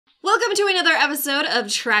Welcome to another episode of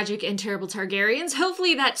Tragic and Terrible Targaryens.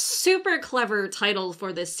 Hopefully that super clever title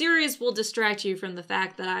for this series will distract you from the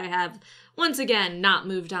fact that I have, once again, not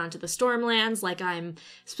moved on to the Stormlands like I'm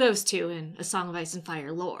supposed to in A Song of Ice and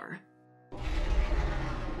Fire lore.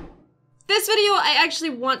 This video, I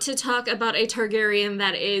actually want to talk about a Targaryen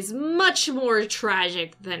that is much more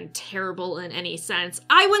tragic than terrible in any sense.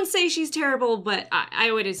 I wouldn't say she's terrible, but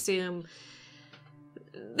I would assume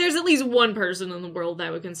there's at least one person in the world that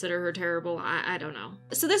would consider her terrible. I don't know.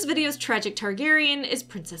 So this video's tragic Targaryen is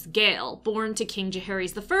Princess Gael, born to King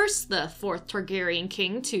Jaehaerys I, the fourth Targaryen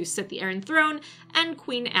king to sit the Iron Throne, and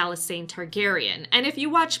Queen Alysanne Targaryen. And if you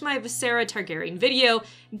watch my Visera Targaryen video,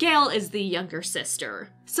 Gael is the younger sister.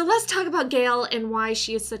 So let's talk about Gael and why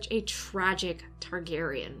she is such a tragic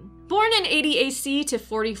Targaryen. Born in 80 AC to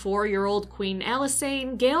 44-year-old Queen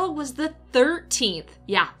Alysanne, Gael was the 13th,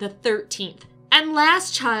 the 13th, and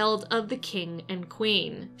last child of the king and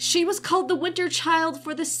queen. She was called the Winter Child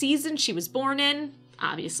for the season she was born in.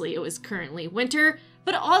 Obviously, it was currently winter,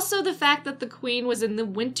 but also the fact that the queen was in the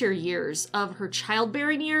winter years of her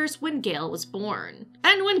childbearing years when Gael was born.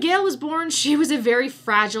 And when Gael was born, she was a very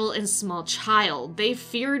fragile and small child. They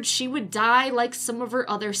feared she would die like some of her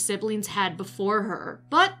other siblings had before her.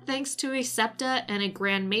 But thanks to a septa and a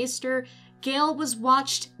Grand Maester, Gael was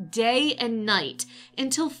watched day and night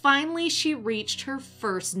until finally she reached her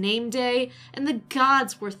first name day, and the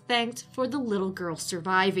gods were thanked for the little girl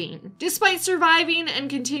surviving. Despite surviving and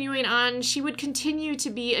continuing on, she would continue to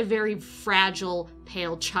be a very fragile,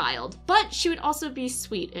 pale child, but she would also be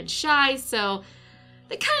sweet and shy, so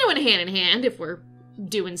they kind of went hand in hand if we're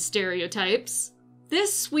doing stereotypes.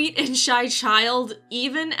 This sweet and shy child,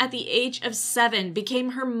 even at the age of 7,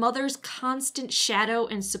 became her mother's constant shadow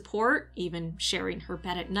and support, even sharing her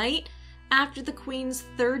bed at night, after the queen's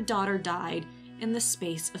third daughter died in the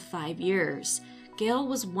space of 5 years. Gael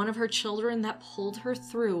was one of her children that pulled her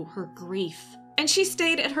through her grief. And she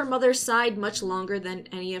stayed at her mother's side much longer than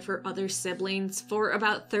any of her other siblings. For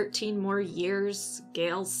about 13 more years,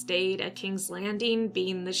 Gael stayed at King's Landing,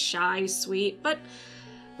 being the shy, sweet, but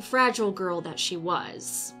fragile girl that she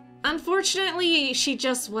was. Unfortunately, she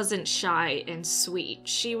just wasn't shy and sweet.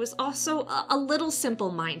 She was also a little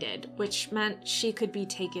simple-minded, which meant she could be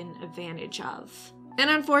taken advantage of. And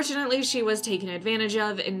unfortunately, she was taken advantage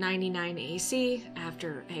of in 99 AC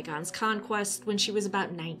after Aegon's conquest when she was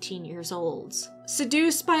about 19 years old.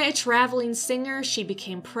 Seduced by a traveling singer, she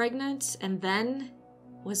became pregnant and then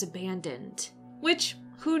was abandoned. Which,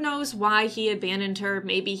 who knows why he abandoned her?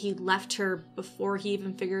 Maybe he left her before he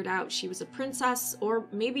even figured out she was a princess, or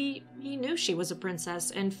maybe he knew she was a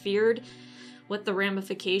princess and feared what the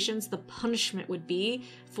ramifications, the punishment would be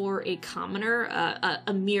for a commoner,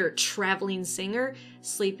 a mere traveling singer,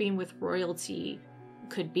 sleeping with royalty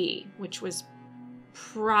could be, which was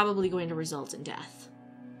probably going to result in death.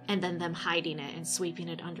 And then them hiding it and sweeping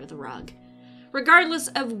it under the rug. Regardless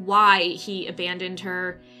of why he abandoned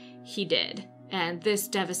her, he did. And this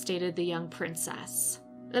devastated the young princess.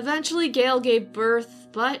 Eventually, Gael gave birth,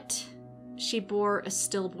 but she bore a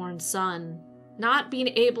stillborn son. Not being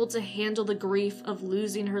able to handle the grief of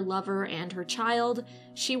losing her lover and her child,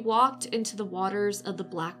 she walked into the waters of the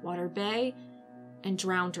Blackwater Bay and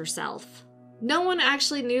drowned herself. No one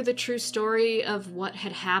actually knew the true story of what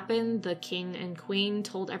had happened. The king and queen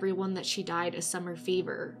told everyone that she died of summer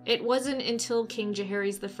fever. It wasn't until King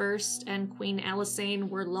Jaehaerys I and Queen Alysanne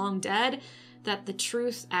were long dead that the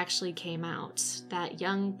truth actually came out. That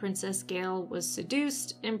young Princess Gael was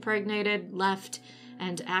seduced, impregnated, left,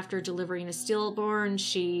 and after delivering a stillborn,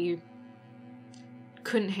 she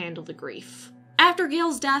couldn't handle the grief. After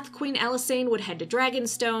Gael's death, Queen Alysanne would head to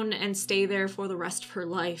Dragonstone and stay there for the rest of her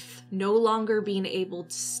life, no longer being able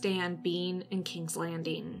to stand being in King's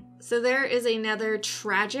Landing. So there is another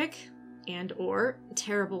tragic and/or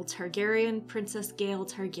terrible Targaryen, Princess Gael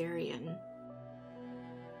Targaryen.